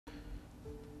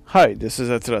Hi, this is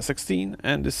Attila16,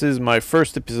 and this is my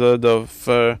first episode of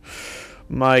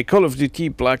my Call of Duty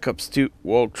Black Ops 2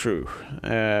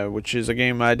 walkthrough, which is a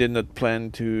game I did not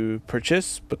plan to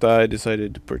purchase, but I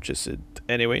decided to purchase it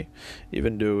anyway,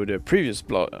 even though the previous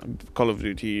Call of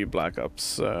Duty Black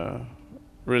Ops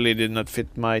really did not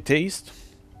fit my taste.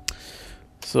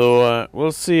 So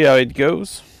we'll see how it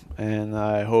goes, and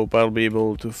I hope I'll be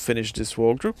able to finish this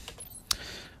walkthrough.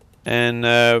 And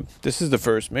this is the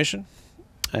first mission.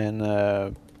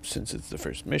 And since it's the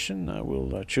first mission, I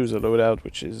will choose a loadout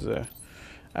which is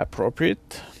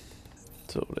appropriate.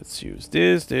 So let's use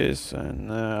this, and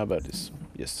how about this?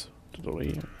 Yes,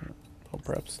 totally. Or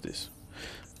perhaps this.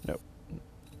 No.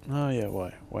 Oh yeah,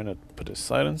 why? Why not put a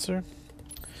silencer?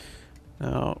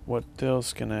 Now, what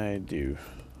else can I do?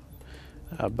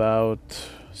 About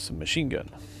some machine gun.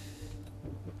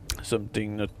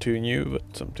 Something not too new,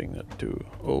 but something not too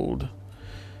old.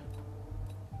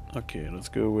 Okay, let's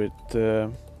go with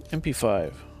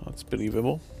MP5. That's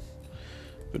believable.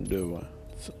 Even though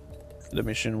the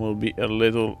mission will be a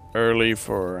little early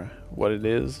for what it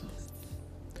is.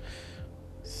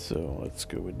 So let's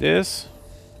go with this.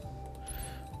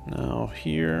 Now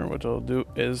here, what I'll do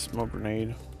is smoke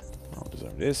grenade. I'll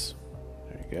disarm this.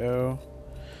 There you go.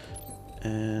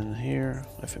 And here,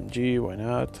 FMG, why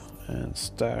not? And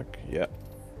stack, yeah.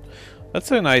 That's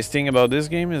a nice thing about this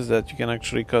game, is that you can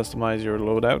actually customize your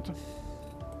loadout.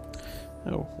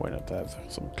 Oh, why not have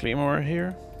some claymore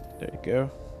here? There you go.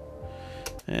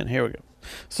 And here we go.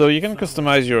 So you can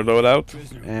customize your loadout,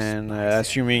 and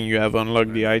assuming you have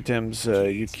unlocked the items,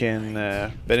 you can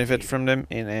benefit from them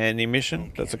in any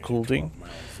mission. That's a cool thing.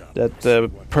 That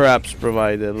perhaps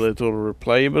provide a little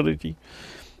replayability.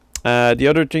 The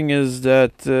other thing is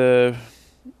that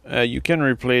you can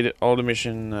replay all the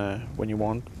mission when you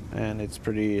want, and it's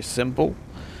pretty simple,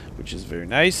 which is very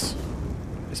nice,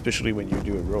 especially when you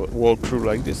do a walkthrough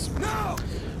like this.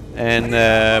 And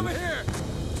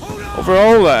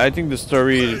overall, I think the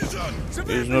story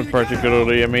is not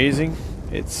particularly amazing.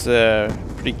 It's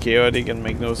pretty chaotic and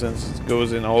make no sense. It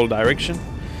goes in all directions,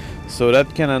 so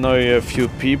that can annoy a few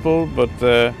people, but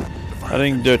I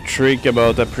think the trick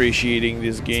about appreciating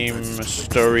this game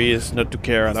story is not to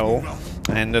care at all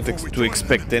and not to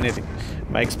expect anything.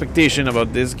 My expectation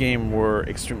about this game were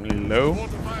extremely low,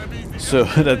 so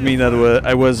that means that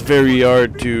I was very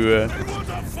hard to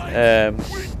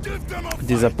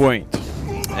disappoint.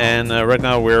 And right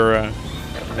now we're in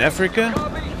Africa,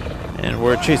 and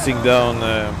we're chasing down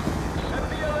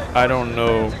I don't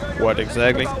know what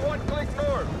exactly.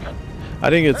 I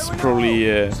think it's probably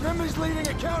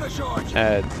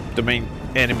the main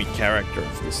enemy character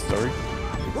of this story.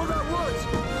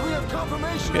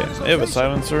 Okay, I have a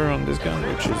silencer on this gun,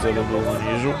 which is a little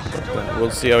unusual, but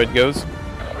we'll see how it goes.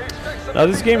 Now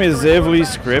this game is heavily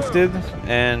scripted,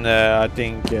 and I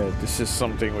think this is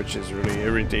something which is really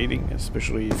irritating,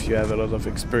 especially if you have a lot of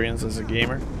experience as a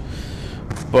gamer.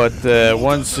 But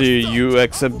once you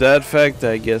accept that fact,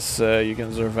 I guess you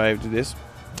can survive to this.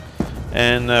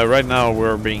 And right now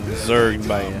we're being zerged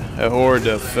by a horde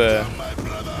of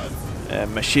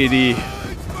machete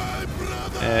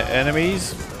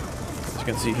enemies. As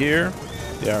you can see here,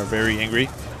 they are very angry.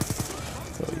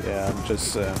 So yeah, I'm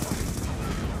just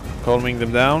calming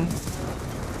them down.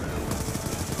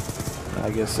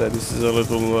 I guess this is a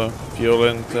little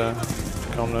violent to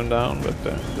calm them down, but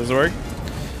it does work.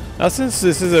 Now, since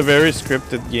this is a very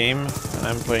scripted game and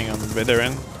I'm playing on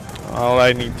veteran, all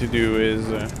I need to do is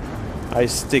I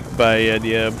stick by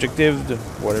the objective,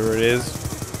 whatever it is,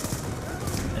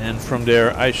 and from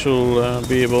there I shall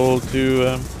be able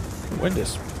to win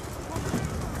this.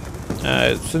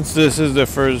 Since this is the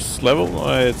first level,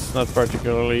 it's not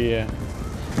particularly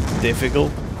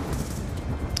difficult,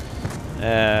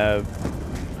 and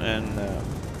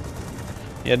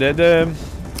yeah, the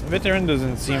veteran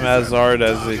doesn't seem as hard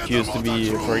as it used to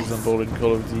be, for example, in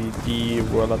Call of Duty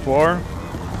World at War.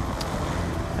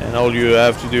 And all you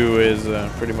have to do is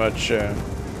pretty much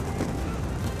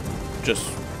just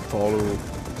follow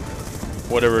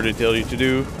whatever they tell you to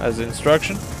do as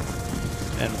instruction,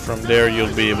 and from there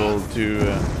you'll be able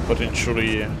to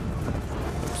potentially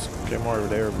more over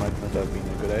there might not have been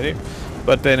a good idea,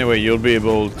 but anyway, you'll be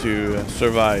able to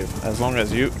survive as long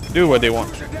as you do what they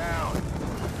want.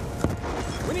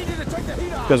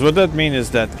 Because what that means is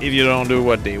that if you don't do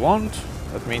what they want,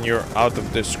 that means you're out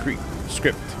of the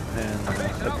script, and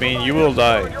that means you will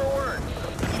die.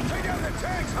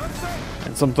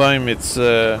 And sometimes it's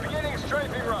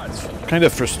kind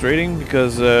of frustrating,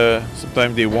 because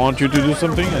sometimes they want you to do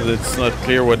something and it's not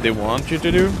clear what they want you to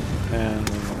do, and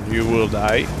you will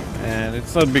die. And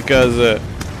it's not because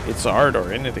it's hard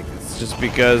or anything. It's just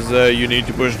because you need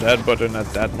to push that button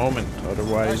at that moment.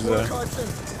 Otherwise,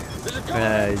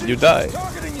 you die.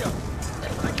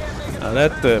 Now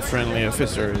that friendly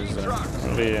officer is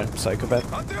really a psychopath,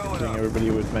 killing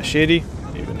everybody with machete,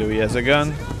 even though he has a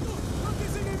gun.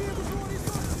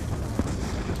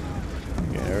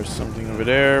 Okay, there's something over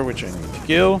there which I need to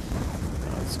kill.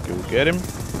 Let's go get him.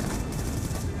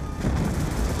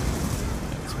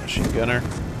 That's machine gunner.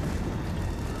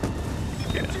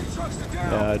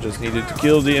 I just needed to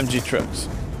kill the MG trucks.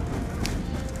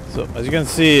 So as you can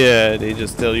see, they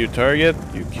just tell you target,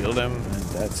 you kill them, and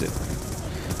that's it.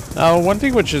 Now one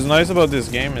thing which is nice about this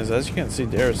game is, as you can see,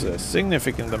 there's a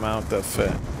significant amount of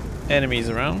enemies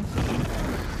around,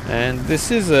 and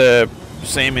this is a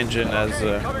same engine as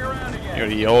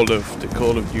nearly all of the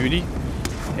Call of Duty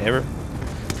ever.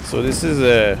 So this is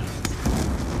a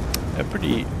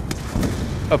pretty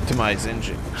optimized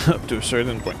engine up to a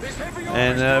certain point.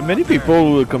 And many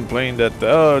people will complain that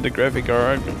the graphics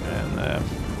are ugly, and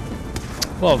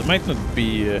well, they might not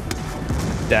be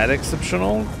that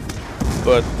exceptional,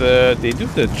 but they do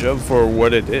the job for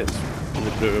what it is.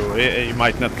 You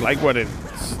might not like what it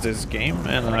is, this game,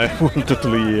 and I will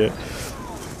totally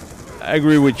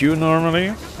agree with you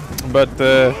normally, but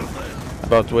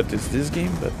about what is this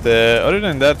game. But other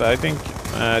than that, I think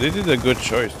they did a good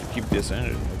choice to keep this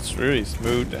engine. It's really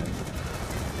smooth, and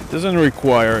it doesn't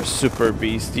require a super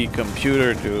beastie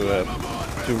computer to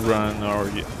run, or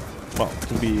well,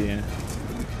 to be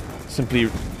simply,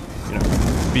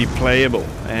 be playable.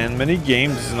 And many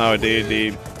games nowadays,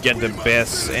 they get the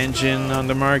best engine on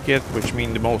the market, which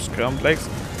means the most complex,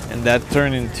 and that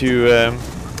turn into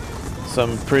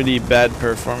some pretty bad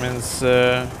performance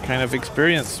kind of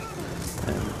experience.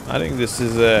 And I think this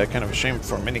is kind of a shame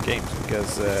for many games,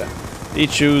 because they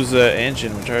choose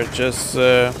engine which are just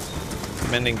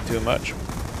demanding too much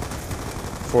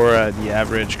for the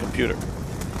average computer.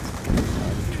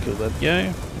 Kill that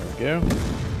guy. There we go.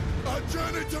 Our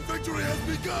journey to victory has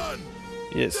begun.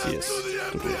 Yes, yes.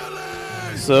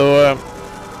 So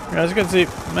as you can see,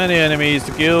 many enemies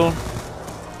to kill,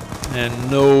 and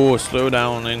no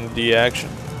slowdown in the action.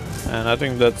 And I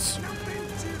think that's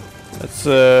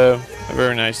a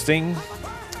very nice thing.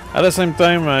 At the same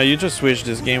time, you just wish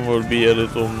this game would be a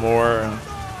little more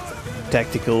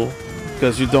tactical,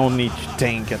 because you don't need to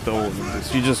tank at all in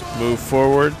this. You just move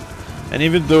forward. And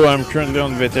even though I'm currently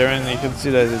on veteran, you can see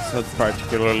that it's not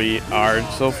particularly hard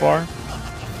so far.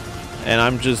 And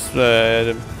I'm just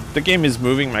the game is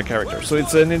moving my character, so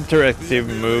it's an interactive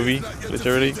movie,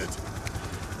 literally,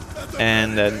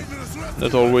 and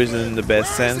not always in the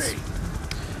best sense.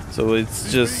 So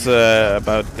it's just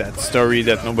about that story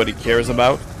that nobody cares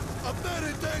about.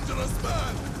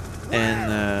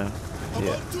 And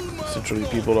yeah, essentially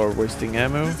people are wasting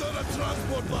ammo in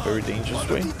a very dangerous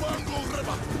way.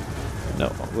 No,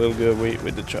 we'll go wait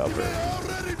with the chopper.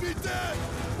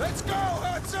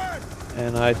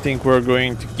 And I think we're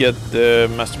going to get the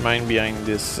mastermind behind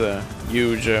this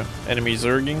huge enemy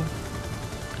zerging.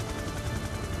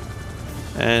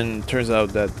 And turns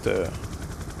out that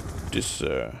this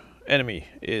enemy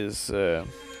is the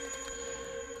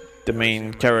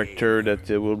main character that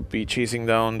they will be chasing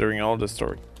down during all the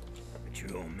story.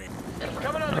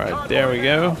 Alright, there we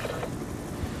go.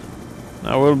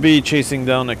 Now we'll be chasing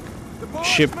down a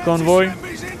ship convoy,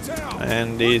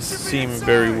 and they seem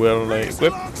very well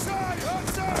equipped.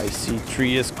 I see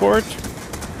 3 escort.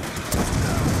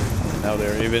 And now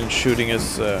they're even shooting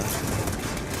us,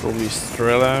 probably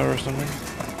Strela or something.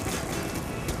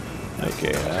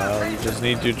 Okay, you just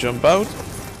need to jump out.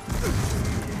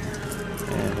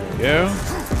 And there we go.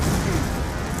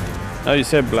 Now you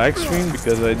said black screen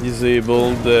because I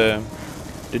disabled the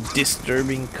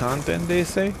disturbing content, they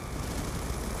say.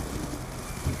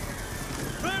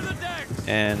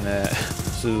 And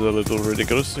this is a little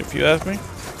ridiculous if you ask me,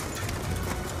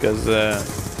 because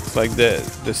it's like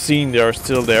the scene, they are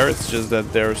still there, it's just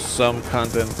that there's some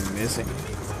content missing.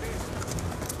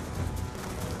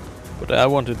 But I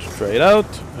wanted to try it out,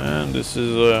 and this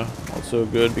is also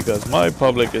good because my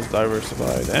public is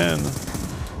diversified, and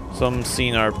some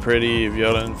scenes are pretty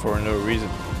violent for no reason.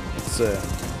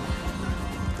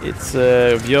 It's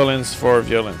violence for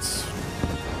violence,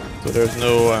 so there's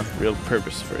no real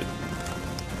purpose for it.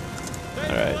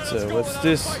 Alright, so what's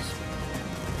this?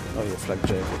 Oh yeah, flak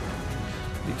jacket.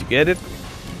 Need to get it.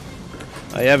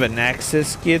 I have an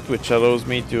access kit which allows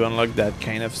me to unlock that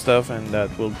kind of stuff, and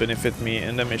that will benefit me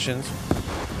in the missions.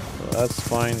 So that's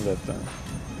fine, but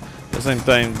at the same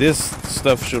time this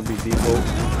stuff should be default.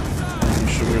 And you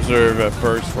should reserve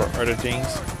perks for other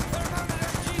things.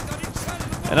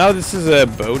 And now this is a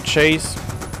boat chase.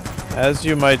 as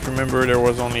you might remember, there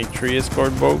was only 3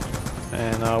 escort boats,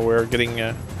 and now we're getting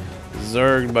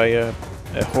zerged by a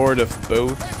horde of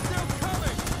boats.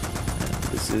 And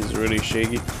this is really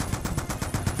shaky.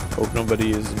 Hope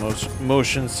nobody is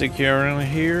motion secure in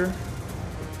here,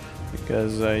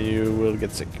 because you will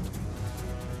get sick.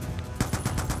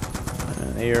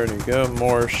 And here you go,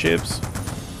 more ships.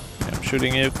 I'm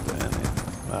shooting it, and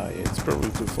yeah, it's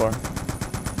probably too far.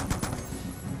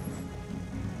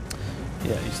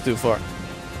 Yeah, he's too far.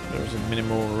 There's a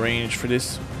minimal range for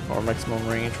this, or maximum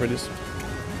range for this.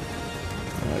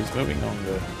 He's moving on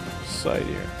the side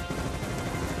here.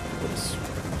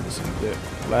 Missing the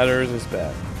ladders is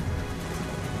bad.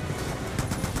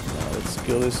 Now let's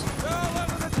kill this.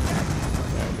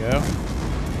 There we go.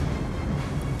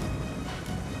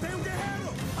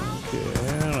 Okay,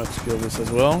 let's kill this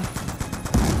as well.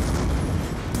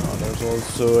 Oh, there's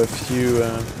also a few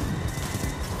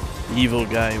evil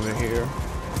guy over here.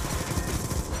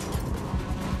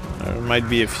 There might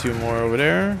be a few more over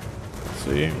there. Let's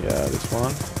see, yeah, this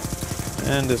one.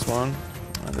 And this one.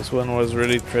 And this one was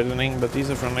really threatening, but these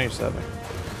are friendly, sadly.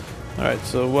 Alright,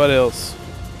 so what else?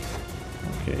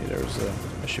 Okay, there's a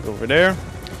ship over there.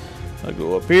 I'll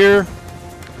go up here.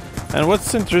 And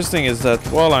what's interesting is that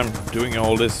while I'm doing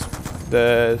all this,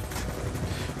 the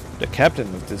captain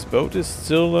of this boat is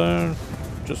still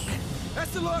just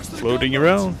floating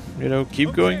around. You know,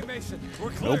 keep going.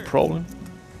 No problem.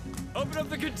 Open up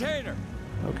the container.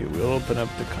 Okay, we'll open up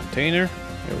the container.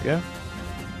 Here we go.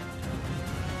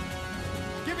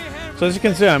 So as you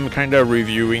can see, I'm kind of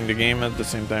reviewing the game at the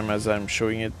same time as I'm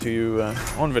showing it to you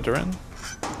on veteran.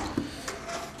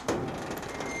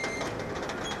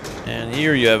 And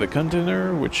here you have a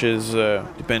container, which is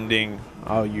depending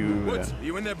how you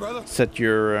set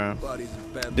your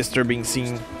disturbing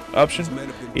scene option.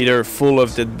 Either full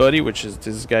of dead body, which is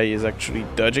this guy is actually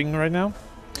dodging right now.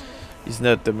 He's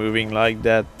not moving like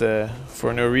that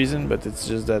for no reason, but it's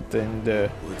just that in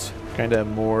the kind of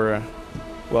more,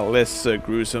 well, less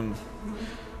gruesome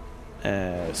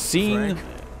scene,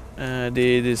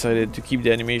 they decided to keep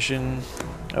the animation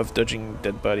of dodging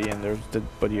dead body, and there's dead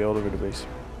body all over the place.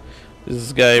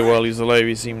 This guy, while he's alive,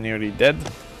 he seemed nearly dead.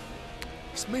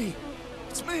 It's me,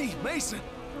 Mason.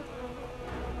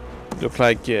 Look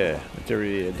like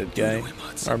literally a dead guy,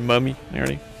 or mummy,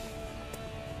 nearly.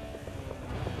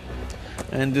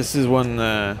 And this is one,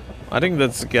 I think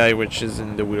that's the guy which is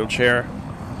in the wheelchair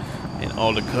in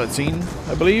all the cutscene,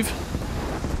 I believe.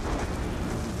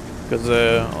 Because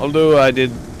although I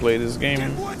did play this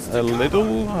game a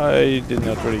little, I did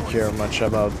not really care much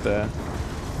about the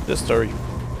story.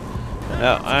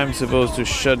 Now I'm supposed to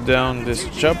shut down this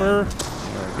chopper.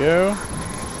 There we go.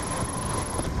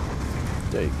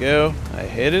 There you go. I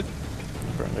hit it.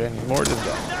 Probably any more than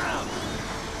that.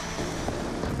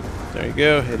 There you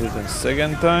go. Hit it a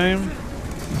second time.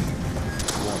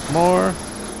 One more.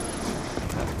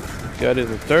 Got it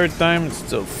a third time. It's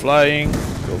still flying.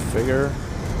 Go figure.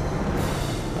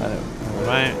 I don't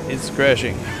know. It's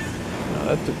crashing.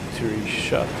 No, that took 3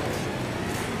 shots.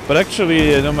 But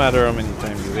actually, no matter how many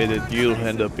times you hit it, you'll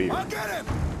end up here.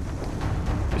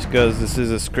 Because this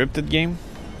is a scripted game.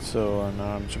 So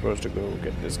now I'm supposed to go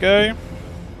get this guy.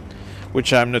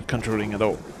 Which I'm not controlling at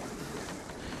all.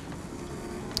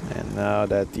 And now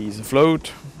that he's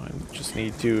afloat, I just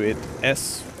need to hit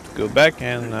S to go back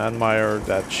and admire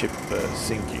that ship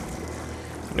sinking.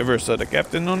 Never saw the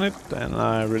captain on it, and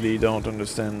I really don't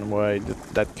understand why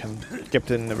that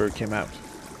captain never came out.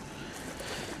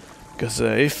 Because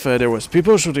if there was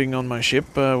people shooting on my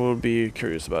ship, I will be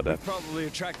curious about that. Probably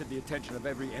attracted the attention of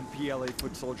every MPLA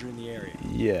foot soldier in the area.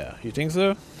 Yeah, you think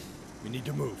so? We need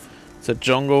to move. It's a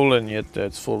jungle, and yet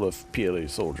it's full of PLA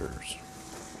soldiers.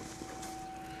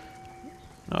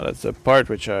 Now that's the part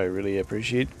which I really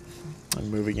appreciate.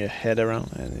 I'm moving your head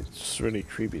around, and it's really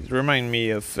creepy. It reminds me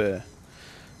of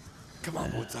come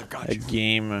on, Woods, I've got a you.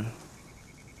 game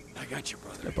I got you,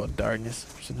 brother. about darkness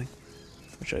or something,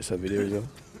 which I saw videos ago.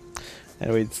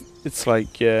 Anyway, it's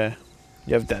like you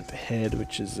have that head,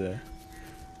 which is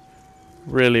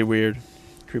really weird,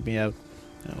 creep me out.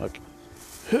 Look,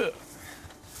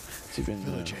 it's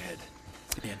even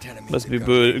must be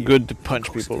good to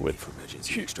punch people with.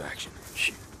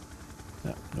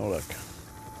 No, no luck.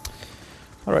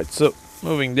 All right, so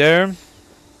moving there.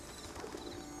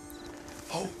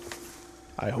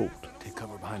 I hope. Take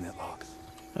cover behind that log.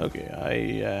 Okay,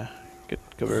 I get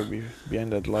cover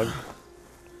behind that log.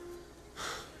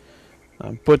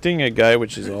 I'm putting a guy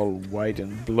which is all white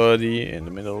and bloody in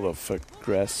the middle of a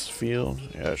grass field.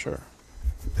 Yeah, sure.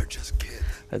 They're just kids.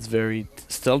 That's very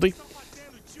stealthy.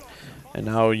 And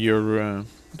now you're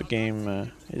the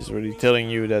game is really telling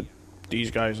you that these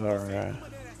guys are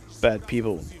bad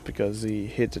people because he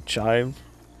hit a child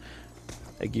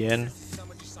again.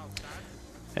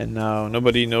 And now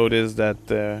nobody noticed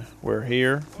that we're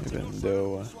here, even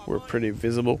though we're pretty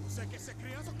visible.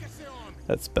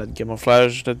 That's bad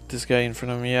camouflage that this guy in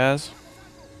front of me has.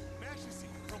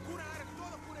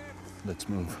 Let's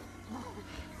move.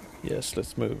 Yes,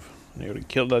 let's move. Nearly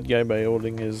killed that guy by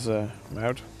holding his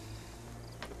mouth.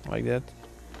 Like that.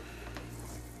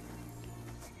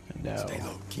 And now,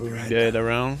 moving the head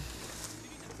around.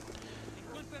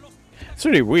 It's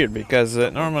really weird because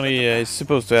normally he's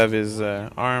supposed to have his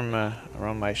arm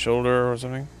around my shoulder or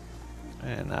something.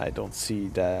 And I don't see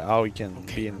that how he can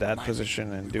be in that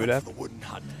position and do that.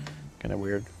 Kinda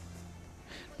weird.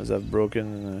 Must have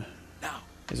broken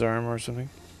his arm or something.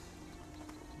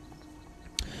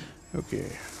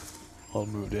 Okay. I'll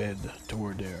move the head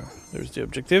toward there. There's the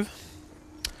objective.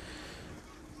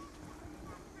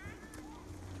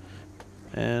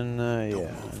 And yeah,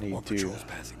 I need to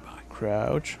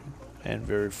crouch. And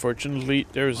very fortunately,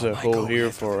 there's a hole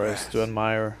here for us to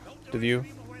admire the view.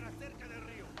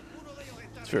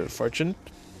 It's very fortunate.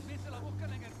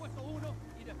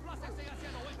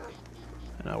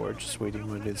 And now we're just waiting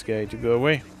for this guy to go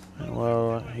away. And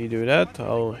while he do that,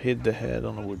 I'll hit the head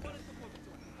on the wood.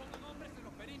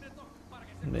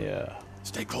 Yeah.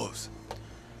 Stay close.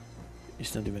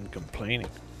 He's not even complaining.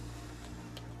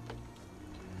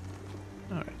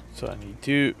 Alright, so I need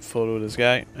to follow this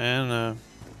guy, and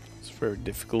it's very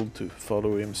difficult to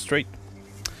follow him straight.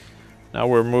 Now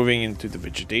we're moving into the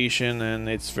vegetation, and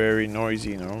it's very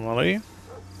noisy normally.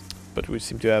 But we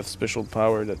seem to have special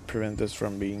power that prevent us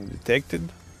from being detected.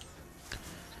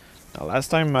 Now last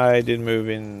time I did move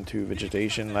into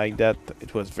vegetation like that,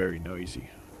 it was very noisy.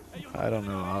 I don't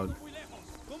know how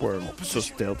we're so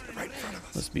stealthy.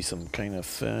 Must be some kind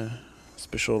of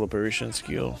special operation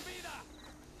skill.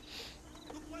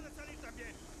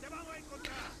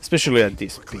 Especially at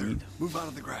this speed. Move out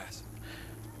of the grass.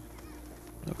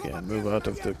 Okay, I move out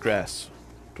of the grass.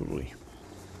 Totally.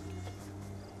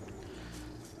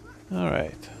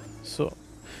 Alright, so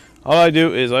all I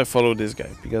do is I follow this guy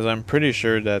because I'm pretty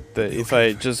sure that if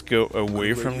I just go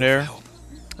away from there,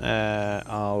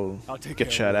 I'll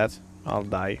get shot at, I'll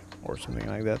die or something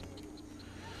like that.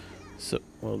 So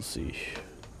we'll see.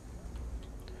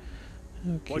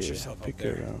 Okay, Watch yourself pick up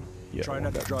there. around. Yeah, Try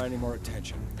not to draw any more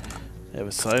attention. I have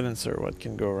a silencer. What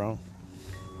can go wrong?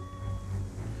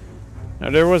 Now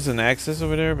there was an access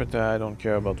over there, but I don't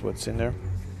care about what's in there.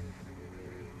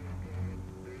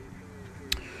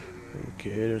 Okay,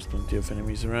 there's plenty of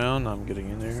enemies around. I'm getting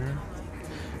in there.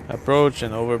 Approach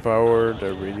and overpower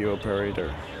the radio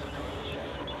operator.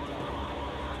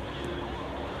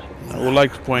 I would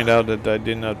like to point out that I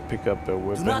did not pick up a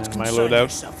weapon in my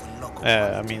loadout.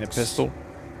 I mean a pistol.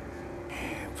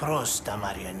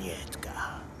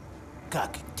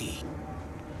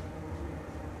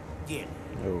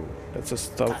 Oh, that's a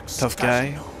tough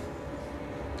guy.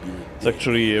 It's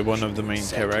actually one of the main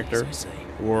characters,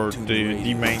 or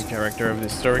the main character of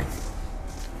this story.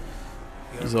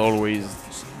 He's always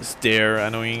there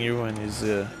annoying you and he's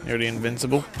nearly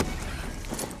invincible.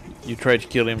 You try to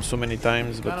kill him so many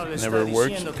times, but it never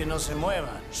works.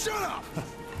 Shut up!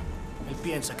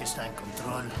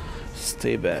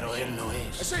 Stay back.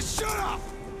 I say shut up!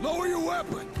 Lower your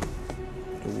weapon!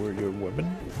 Lower your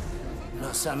weapon?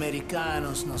 Los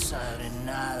americanos no saben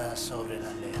nada sobre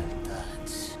la lealtad.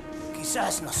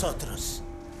 Quizás nosotros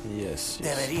Yes.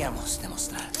 deberíamos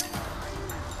demostrar.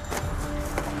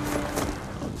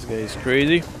 Oh, this guy is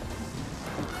crazy. He's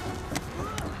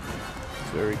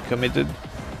very committed.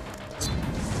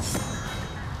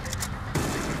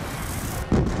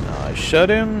 Now I shot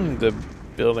him. The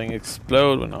building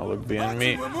exploded when I look behind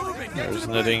me. There's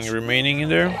nothing remaining in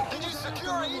there.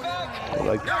 I'd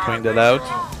like to point that out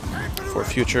for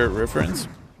future reference.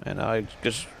 And I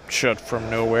just shot from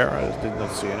nowhere. I did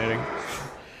not see anything,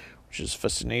 which is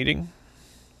fascinating.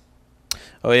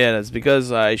 Oh yeah, that's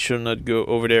because I should not go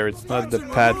over there. It's not the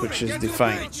path which is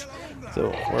defined.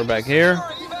 So we're back here.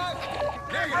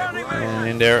 And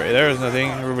in there is nothing.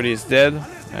 Everybody is dead.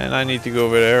 And I need to go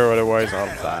over there, otherwise I'll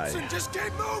die. Just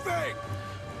keep moving!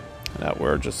 Now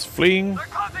we're just fleeing. They're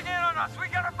closing in on us. We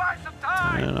gotta buy some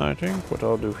time. And I think what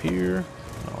I'll do here...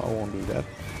 No, I won't do that.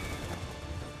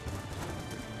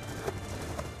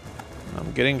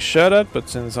 I'm getting shot at, but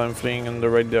since I'm fleeing in the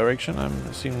right direction, I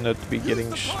seem not to be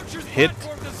getting hit.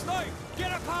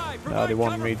 Now they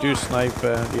want me to snipe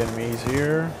the enemies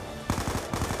here.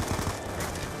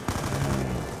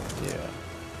 Yeah.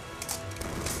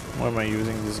 Why am I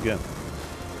using this gun?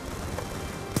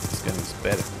 This gun is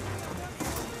better.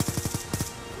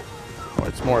 Or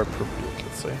it's more appropriate,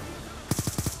 let's say.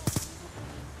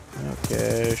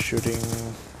 Okay, shooting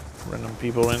random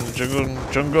people in the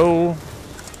jungle.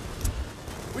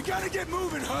 We gotta get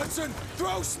moving, Hudson.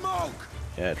 Throw smoke.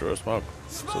 Yeah, throw smoke.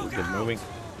 So we get moving.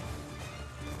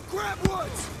 Grab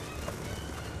woods.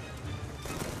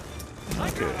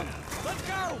 Okay. Let's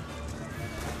go.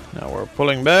 Now we're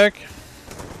pulling back.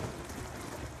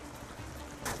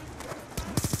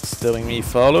 It's telling me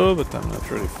follow, but I'm not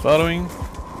really following.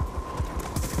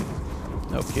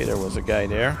 Okay, there was a guy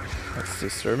there. That's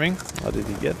disturbing. How did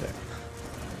he get there?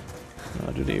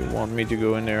 Do they want me to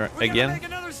go in there again? Make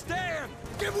another stand.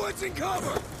 Give woods and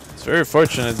cover. It's very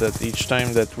fortunate that each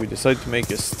time that we decide to make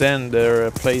a stand, there's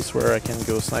a place where I can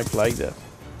go snipe like that.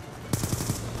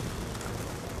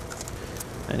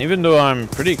 And even though I'm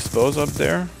pretty exposed up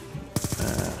there,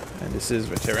 and this is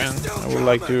veteran, I would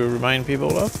like to remind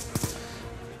people of.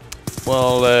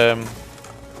 Well,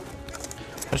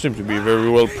 I seem to be very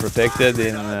well protected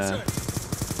in a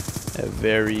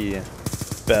very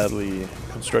badly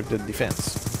constructed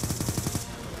defense.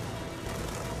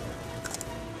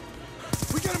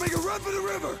 We gotta make a run for the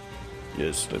river.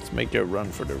 Yes, let's make a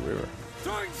run for the river.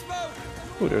 Throwing smoke.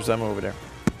 Oh, there's ammo over there.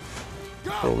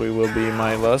 Go. Probably will be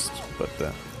my lust, but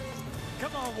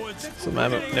Come on, Woods. some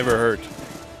ammo never hurt.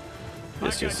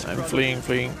 Yes, yes, I'm fleeing.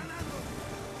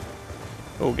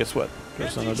 Oh, guess what?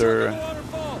 There's another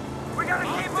We gotta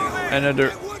keep moving! another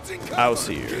Get woods and cover. house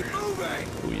here. Keep moving.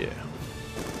 Oh yeah.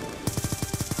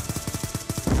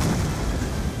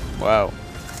 Wow.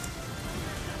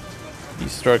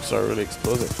 These trucks are really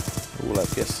explosive. Who will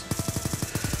have guessed?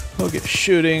 Okay,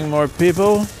 shooting more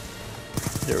people.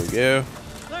 There we go.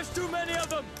 There's too many of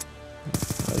them.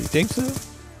 You think so?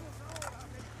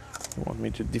 You want me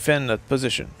to defend that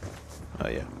position? Oh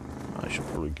yeah. I should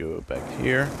probably go back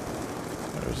here.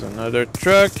 There's another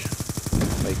truck.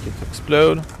 Make it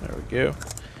explode. There we go.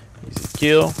 Easy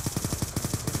kill. It's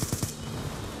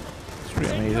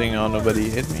really amazing how nobody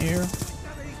hit me here.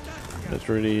 Not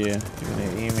really even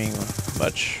aiming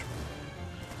much.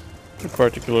 Not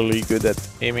particularly good at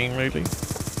aiming lately.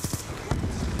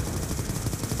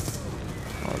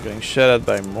 Oh, getting shot at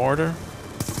by mortar.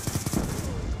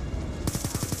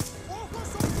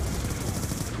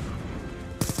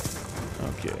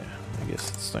 Okay, I guess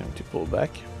it's time to pull back.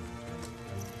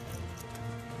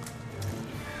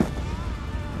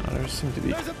 Oh, there seems to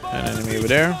be an enemy over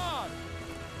there.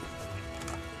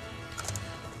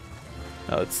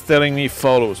 Now it's telling me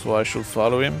follow, so I should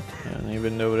follow him. And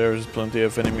even though there's plenty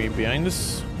of enemy behind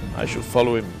us, I should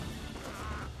follow him.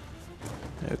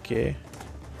 Okay.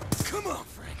 Come on,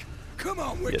 Frank. Come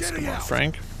on, we're Yes, getting come on, out.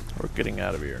 Frank. We're getting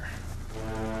out of here.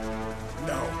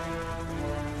 No.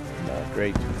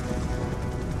 Great.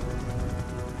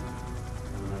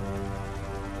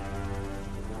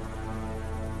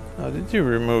 Now, did you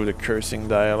remove the cursing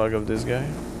dialogue of this guy?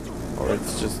 Or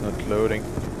it's just not loading?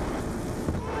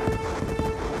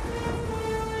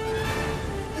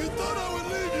 You thought I would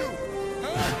leave you?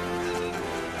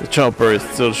 Huh? The chopper is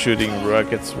still shooting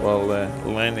rockets while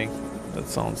landing. That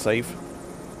sounds safe.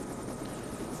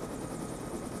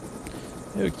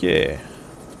 Okay.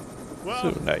 Well,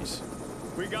 So nice.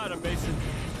 we got him, Mason.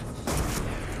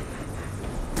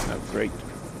 Oh, great.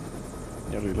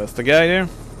 Nearly lost the guy there.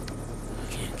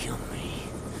 Can't kill me.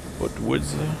 But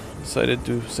Woods decided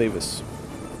to save us.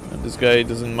 And this guy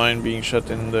doesn't mind being shot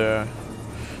in the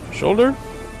shoulder.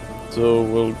 So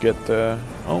we'll get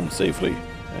home safely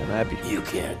and happy. You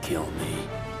can't kill me.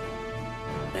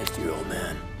 Next to your old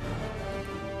man.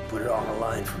 Put it on the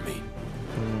line for me.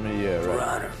 Yeah, For right.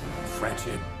 honor.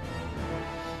 Friendship.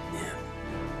 Yeah.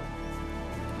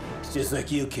 It's just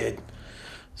like you, kid.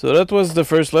 So that was the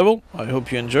first level. I hope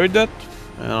you enjoyed that.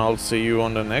 And I'll see you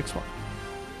on the next one.